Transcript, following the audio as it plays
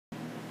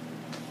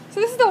So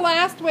this is the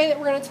last way that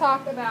we're going to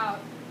talk about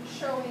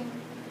showing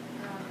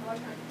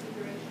electron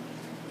configuration.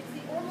 It's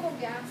the orbital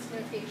gas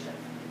notation.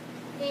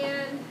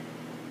 And,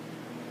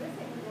 did I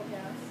say orbital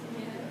gas?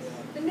 Yes.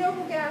 The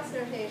noble gas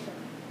notation.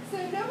 So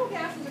noble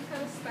gases are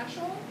kind of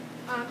special.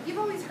 You've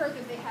always heard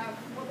that they have,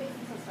 what makes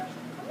them so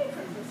special? What makes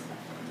them so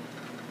special?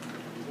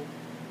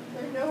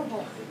 They're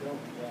noble.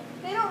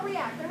 They don't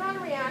react. They're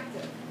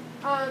non-reactive.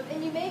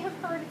 And you may have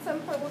heard at some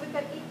point, well, they've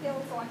got 8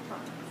 valence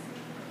electrons.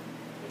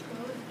 It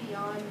goes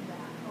beyond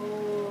that.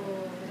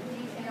 Oh, the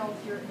details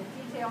you're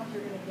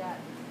going to get.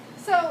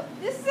 So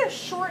this is a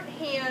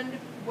shorthand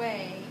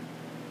way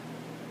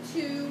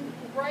to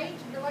write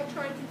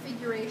electron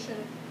configuration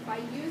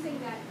by using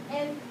that.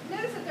 And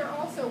notice that they're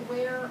also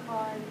where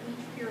on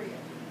each period?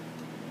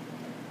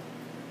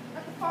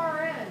 At the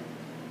far end.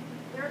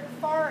 They're at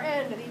the far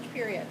end of each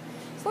period.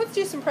 So let's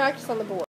do some practice on the board.